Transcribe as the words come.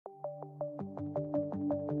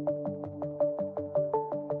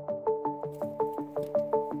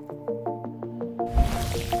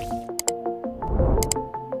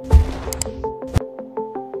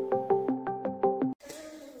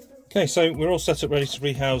Okay, so we're all set up ready to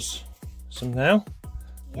rehouse some now.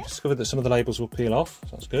 We've discovered that some of the labels will peel off, so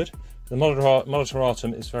that's good. The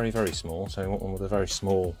monitoratum is very, very small, so we want one with the very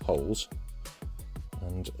small holes.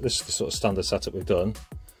 And this is the sort of standard setup we've done.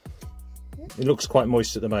 It looks quite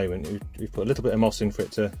moist at the moment. We've put a little bit of moss in for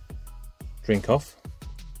it to drink off,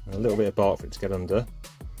 and a little bit of bark for it to get under.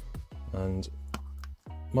 And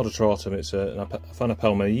monitoratum, it's a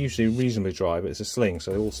Phanopelma, usually reasonably dry, but it's a sling,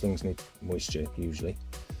 so all slings need moisture usually.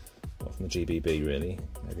 Not from the GBB really,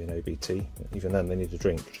 maybe an OBT, but even then they need a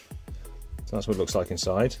drink. So that's what it looks like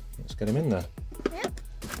inside. Let's get him in there. Yep.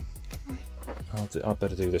 I'd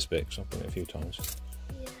better do this bit because I've done it a few times.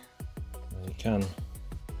 Yeah. And you can,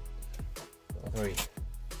 got a very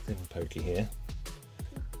thin pokey here.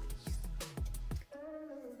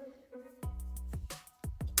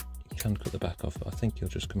 You can cut the back off, but I think he'll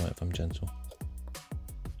just come out if I'm gentle.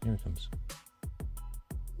 Here he comes.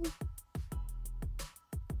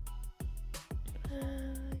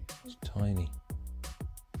 It's tiny.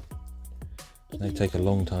 They take a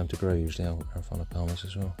long time to grow usually, Phanopelmas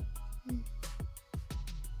as well.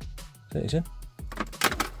 So he's in.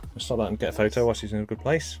 Let's start that and get a photo whilst he's in a good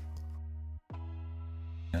place.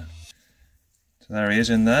 Yeah. So there he is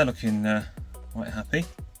in there, looking quite happy.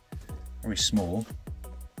 Very small.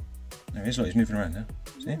 There he is, look, he's moving around now.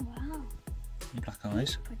 See him? Oh, wow. Black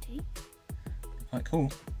eyes. Pretty. Quite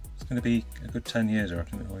cool. It's going to be a good 10 years, I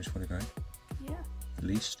reckon, before he's fully grown. Yeah. At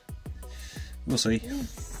least. We'll see.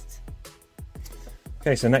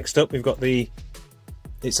 Okay, so next up we've got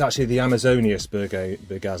it's actually the Amazonius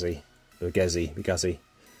Bergezi.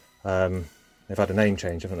 They've had a name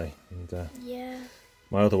change, haven't they? And, yeah.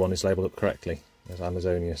 My other one is labelled up correctly as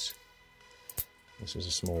Amazonius. This is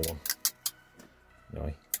a small one.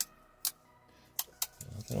 Anyway.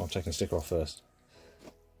 I don't know, I'm taking the sticker off first.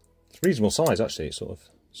 It's a reasonable size actually, it's sort of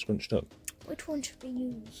scrunched up. Which one should we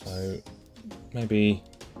use? So maybe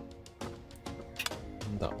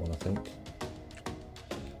that one, I think.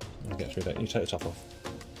 I'll get through that. You take the top off.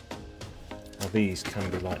 Now these can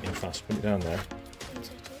be lightning fast. Put it down there.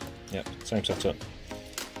 Yep, same setup.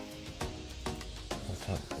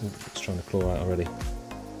 It's trying to claw out already.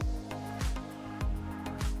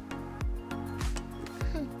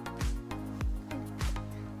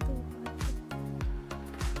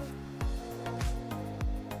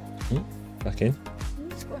 Back in.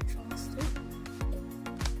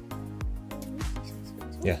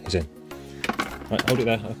 Yeah, he's in. Right, hold it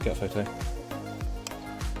there, I'll get a photo.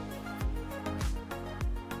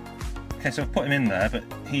 Okay, so I've put him in there, but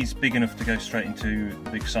he's big enough to go straight into the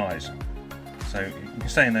big size. So you can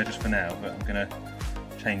stay in there just for now, but I'm going to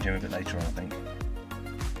change him a bit later on, I think.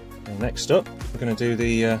 And next up, we're going to do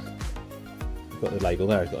the... we've got the label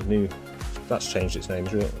there, it's got a new... That's changed its name,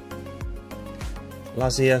 isn't it?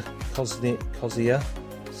 Lazia Cosnia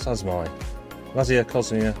Sasmai. Lazia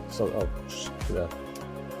Cosnia... Oh, there.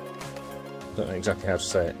 I don't know exactly how to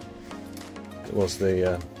say it. It was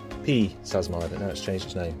the P Sasmai, but now it's changed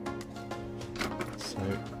its name. So,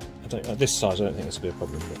 at this size I don't think this will be a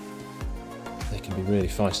problem, but they can be really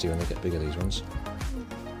feisty when they get bigger, these ones.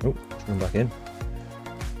 Oh, let's run back in.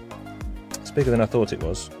 It's bigger than I thought it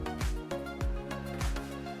was.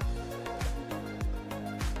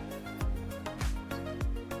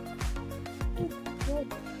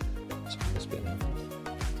 This bit now.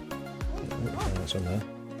 That's on there.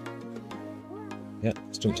 Yeah,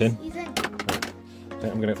 it's jumped in. He's in. Okay,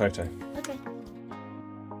 I'm going to get a photo. Okay.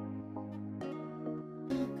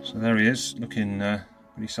 So there he is, looking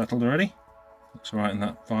pretty settled already. Looks alright in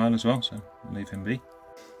that vial as well, so we'll leave him be.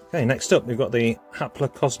 Okay, next up we've got the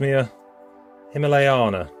Haplocosmia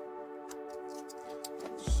Himalayana.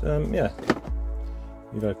 Yeah,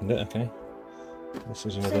 you've opened it, okay. This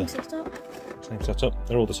is another... Same setup.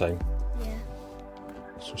 They're all the same. Yeah.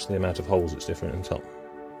 It's just the amount of holes that's different on top.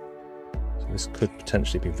 So this could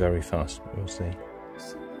potentially be very fast, but we'll see.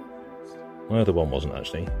 My other one wasn't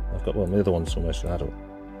actually. I've got one, the other one's almost an adult.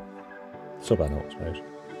 Sub-adult, I suppose.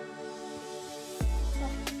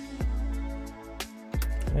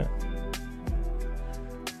 Yeah.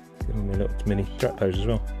 Giving me a little mini trap pose as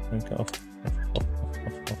well. And cut off. Off.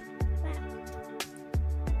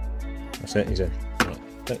 That's it, he's in. Right.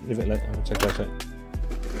 Don't leave it late, I'll take a photo.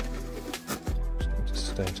 Just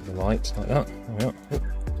stay to the light like that. There we are. Oh.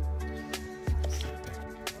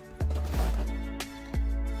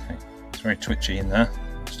 Okay. It's very twitchy in there.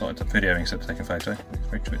 I started the videoing instead of taking a photo. It's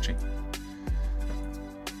very twitchy.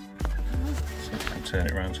 So I can turn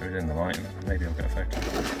it around so it's in the light and then maybe I'll get a photo.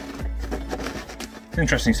 It's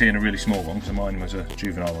interesting seeing a really small one because mine was a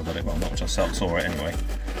juvenile when I got it, but I'm not much I saw it anyway.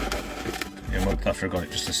 A month after I got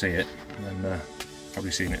it just to see it, and then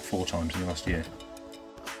probably seen it 4 times in the last year.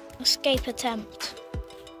 Escape attempt.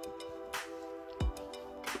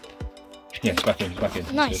 Yeah, it's back in, it's back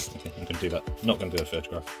in. Nice. Okay, I'm going to do that. I'm not going to do a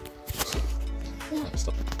photograph. Yeah.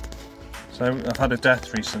 Stop. So I've had a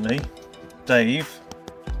death recently. Dave.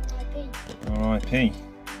 R.I.P.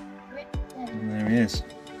 And there he is.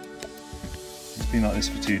 He's been like this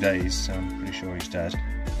for 2 days, so I'm pretty sure he's dead.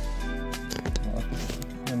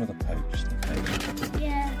 Another poke, just in case.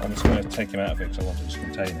 Yeah. I'm just going to take him out of it because I want to just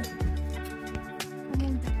contain it.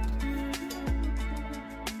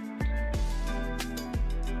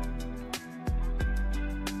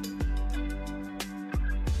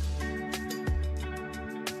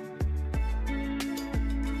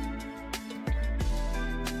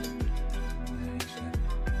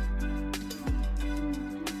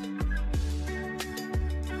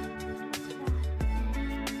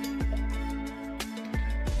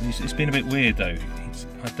 It's been a bit weird though.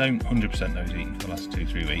 I don't 100% know he's eaten for the last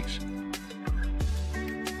 2-3 weeks.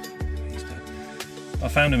 He's dead. I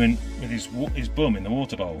found him with his bum in the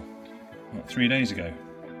water bowl like 3 days ago.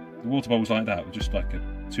 The water bowl was like that, with just like a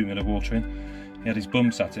 2 ml of water in. He had his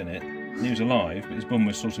bum sat in it, and he was alive, but his bum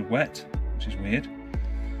was sort of wet, which is weird.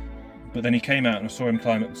 But then he came out and I saw him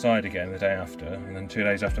climb up the side again the day after, and then 2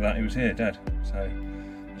 days after that he was here, dead. So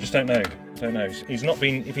I just don't know. Don't know. He's not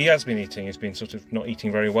been. If he has been eating, he's been sort of not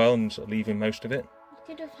eating very well and sort of leaving most of it.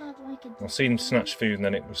 Could have had like a. I've seen him snatch food and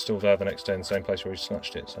then it was still there the next day in the same place where he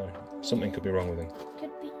snatched it. So something could be wrong with him. Could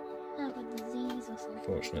be have a disease or something.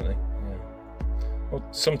 Fortunately, yeah. Well,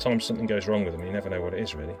 sometimes something goes wrong with him. You never know what it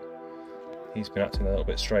is really. He's been acting a little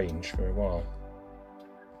bit strange for a while.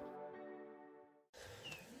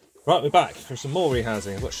 Right, we're back for some more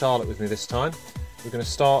rehousing. I've got Charlotte with me this time. We're going to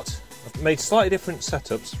start. I've made slightly different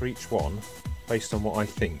setups for each one based on what I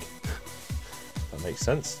think. If that makes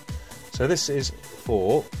sense. So this is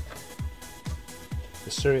for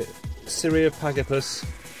the Syriopagopus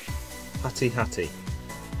hattie,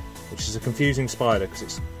 which is a confusing spider because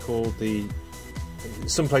it's called the.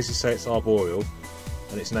 Some places say it's arboreal,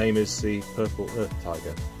 and its name is the purple earth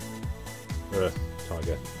tiger.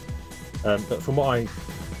 But from what I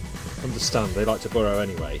understand, they like to burrow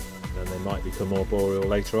anyway, and they might become arboreal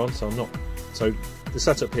later on. So I'm not. So the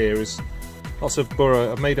setup here is lots of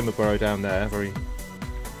burrow. I've made them a burrow down there, very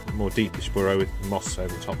more deepish burrow with moss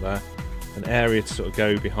over the top there, an area to sort of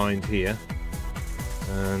go behind here,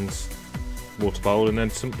 and water bowl, and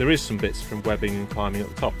then there is some bits from webbing and climbing up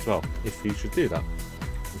the top as well, if you should do that.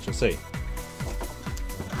 We shall see.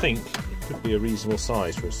 I think it could be a reasonable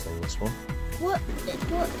size for us thing, this one. What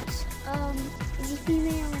is he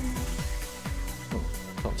female and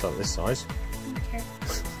Can't tell at this size. okay.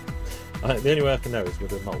 The only way I can know is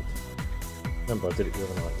with a mould. Remember I did it the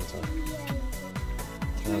other night, didn't I?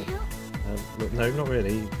 Can I help? No, not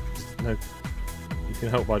really. No, you can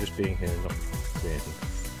help by just being here and not doing anything.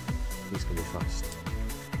 He's going to be fast.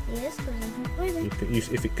 Yes, because I'm not moving.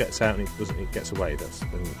 If it gets out and it gets away, then you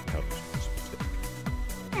can help.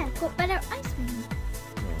 Yeah, I've got better eyes than you.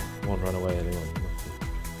 Oh, one ran away anyway.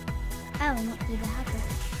 Oh, not do the hacker.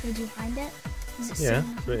 Did you find it? Is it Yeah,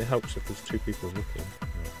 similar? but it helps if there's two people looking.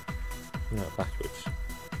 No, backwards.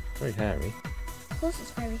 Very hairy. Of course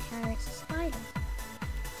it's very hairy, it's a spider.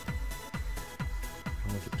 I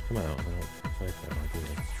want it to come out. I don't want it to photo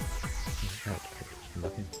ideally. Come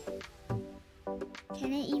back in.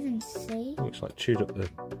 Can it even see? Looks like chewed up the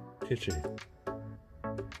kitchen.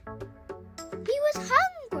 He was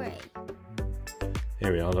hungry!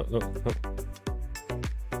 Here we are, look.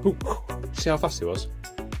 Ooh, see how fast he was?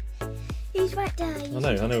 He's right there. I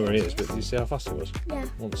know where he is, but you see how fast he was? Yeah.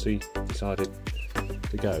 Once he decided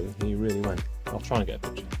to go, he really went. I'll try and get a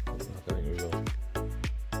picture. I don't think we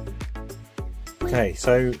will. Okay,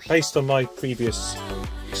 so based on my previous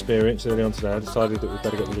experience early on today, I decided that we'd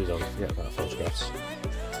better get the lid on and forget about photographs.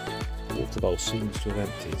 The water bowl seems to have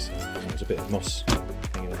emptied, so there's a bit of moss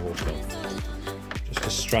hanging in the water bowl. Just a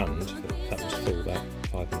strand, but that was full about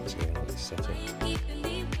 5 minutes ago. I'll set it.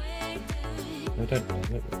 No, don't.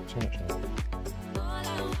 No, too much now.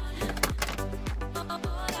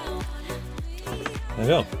 There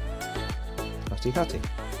we are. Hattie.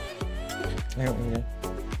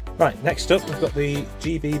 Right, next up we've got the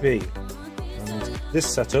GBB. And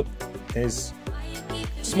this setup is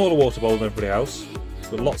a smaller water bowl than everybody else,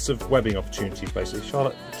 but lots of webbing opportunities basically.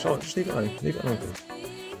 Charlotte, just leave it alone. Leave it alone.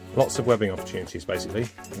 Lots of webbing opportunities basically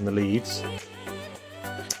in the leaves.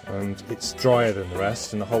 And it's drier than the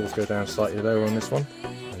rest, and the holes go down slightly lower on this one,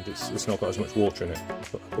 and it's not got as much water in it.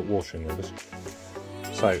 I put water in this.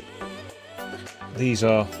 So these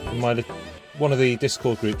are one of the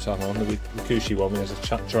Discord groups I'm on, the Rikushi one. There's a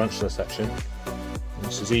tarantula section. And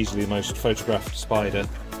this is easily the most photographed spider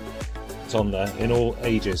cats on there in all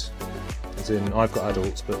ages. As in, I've got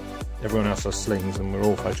adults, but everyone else has slings, and we're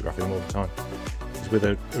all photographing them all the time. It's with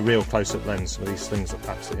a real close-up lens, with these slings look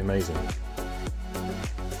absolutely amazing.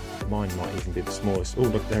 Mine might even be the smallest. Oh,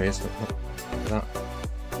 look, there he is. Look at that.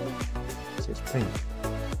 See, it's pink.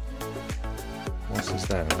 Whilst it's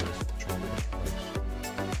there, I'll just try and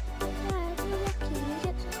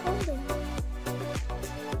get it close.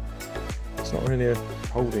 It's not really a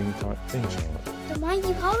holding type thing, Charlotte. Then why are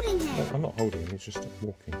you holding him? No, I'm not holding him, he's just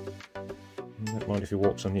walking. You don't mind if he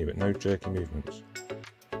walks on you, but no jerky movements.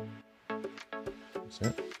 That's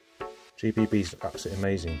it. GBBs look absolutely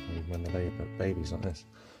amazing when they're babies like this.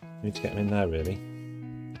 You need to get them in there, really.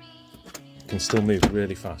 Can still move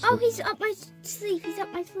really fast. Oh, he's up my sleeve. He's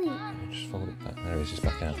up my sleeve. I'll just fold it back. There he is, just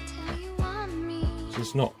back out. Okay. So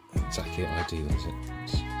it's not exactly ideal, is it?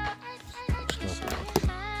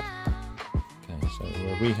 Okay, so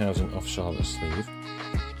we're rehousing off Charlotte's sleeve.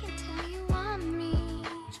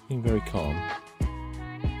 He's being very calm.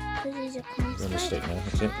 He's a calm He's on the stick now,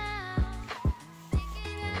 that's it.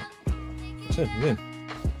 That's it, he's in. I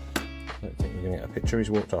don't think we're going to get a picture,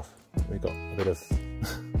 he's walked off. We've got a bit of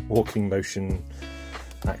walking motion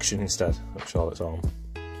action instead of Charlotte's arm.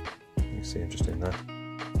 You can see him just in there.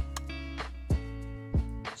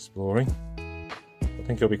 Exploring. I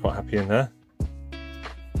think he'll be quite happy in there.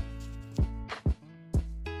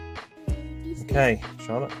 Okay,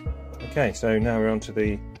 Charlotte. Okay, so now we're on to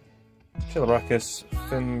the Chilobrachus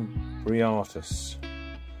fimbriatus.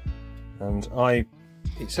 And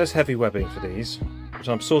it says heavy webbing for these, but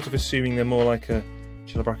I'm sort of assuming they're more like a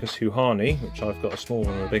Chilobrachus huhani, which I've got a small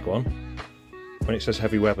one and a big one. When it says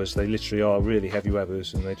heavy webbers, they literally are really heavy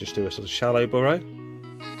webbers, and they just do a sort of shallow burrow.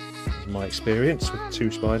 In my experience with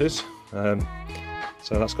 2 spiders. So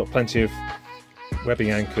that's got plenty of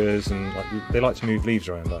webbing anchors, and they like to move leaves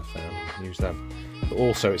around, I've found, and use them. But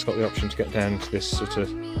also it's got the option to get down to this sort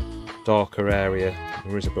of darker area.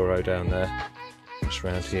 There is a burrow down there, just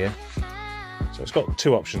around here. So it's got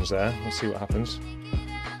 2 options there. Let's see what happens.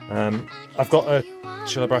 I've got a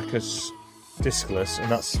Chilobrachus discalus, and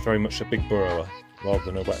that's very much a big burrower rather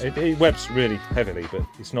than a web. It webs really heavily, but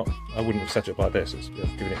it's not. I wouldn't have set it up like this. I've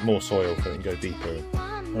given it more soil so it can go deeper.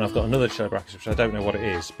 And I've got another Chilobrachus, which I don't know what it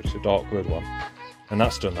is, but it's a dark blue one, and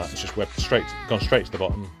that's done that. It's just gone straight to the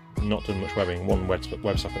bottom, not done much webbing. One web sock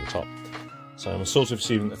at the top. So I'm sort of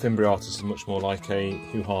assuming that Fimbriatus is much more like a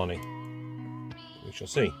huhani. We shall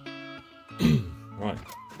see. Right.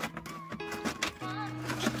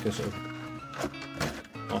 Just go sort of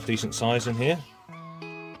half decent size in here.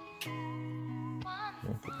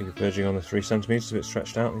 Could be verging on the 3 centimetres if it's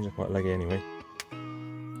stretched out. These are quite leggy anyway.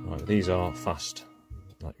 Right, these are fast,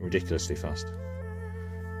 like ridiculously fast.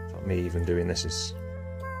 In fact, me even doing this is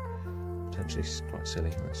potentially quite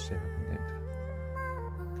silly. Let's see if I can get him to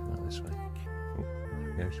come out this way. Oh, there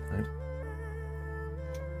he goes. Out.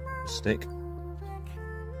 Stick.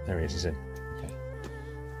 There he is. He's in. Okay,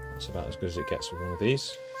 that's about as good as it gets with one of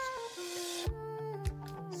these.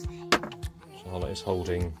 Charlotte is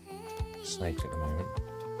holding a snake at the moment.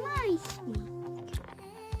 Nice.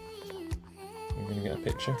 We're going to get a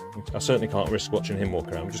picture. I certainly can't risk watching him walk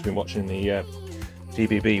around. We've just been watching the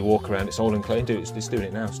GBB walk around its whole enclosure. It's doing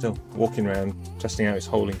it now still. Walking around, testing out its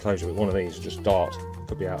whole enclosure with one of these. Just dart.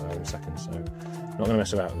 Could be out there in a second, so not going to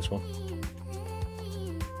mess about with this one.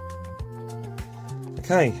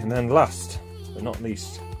 Okay, and then last but not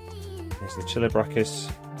least is the Chilobrachus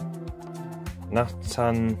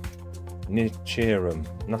natanicherum.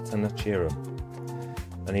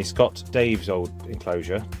 And he's got Dave's old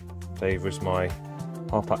enclosure. Dave was my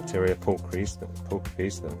Harpacteria pulchris that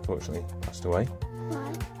unfortunately passed away.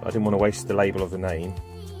 But I didn't want to waste the label of the name,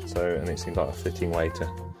 and it seemed like a fitting way to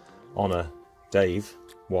honour Dave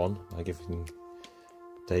 1 by giving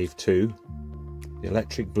Dave 2 the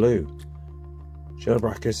electric blue.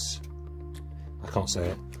 Chilobrachus, I can't say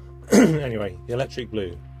it. Anyway, the electric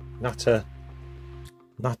blue. Natanicharum.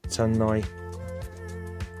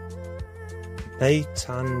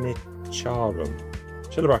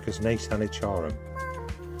 Chilobrachus natanicharum.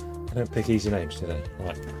 I don't pick easy names today.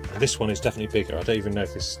 Right, this one is definitely bigger. I don't even know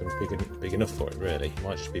if this is big enough for it, really. It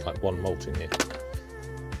might just be like one molt in here.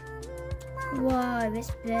 Whoa,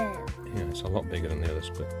 it's big. Yeah, it's a lot bigger than the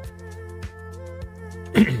others, but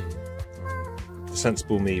the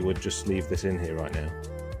sensible me would just leave this in here right now.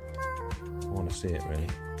 I want to see it, really.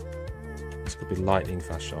 This could be lightning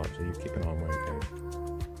fast sharp, so you keep an eye on where it goes.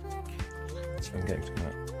 So I'm getting to come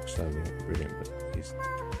out slowly, that'd be brilliant, but he's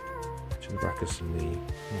Chilobrachus and the...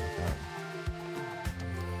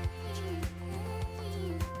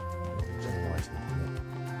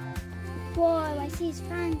 Whoa, I see his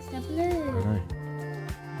fangs, they're blue. I know.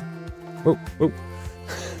 Oh, oh.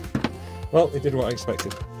 Well, he did what I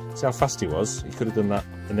expected. See how fast he was? He could have done that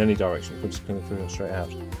in any direction. He could have just threw him straight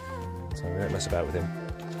out. So we won't mess about with him.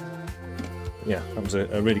 But yeah, that was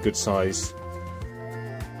a really good size.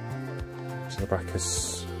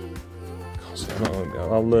 Syllabrachus.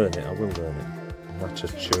 I'll learn it. I will learn it. Latin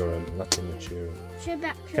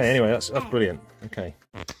maturum. Okay, anyway, that's brilliant. Okay.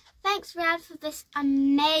 Thanks, Brad, for this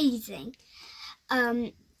amazing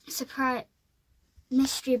surprise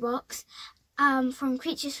mystery box from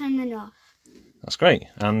Creatures from the North. That's great,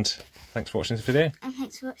 and thanks for watching this video. And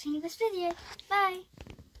thanks for watching this video. Bye.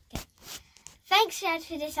 Okay. Thanks, Brad,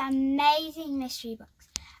 for this amazing mystery box.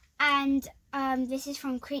 And this is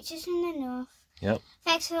from Creatures from the North. Yep.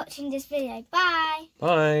 Thanks for watching this video. Bye.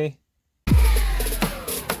 Bye.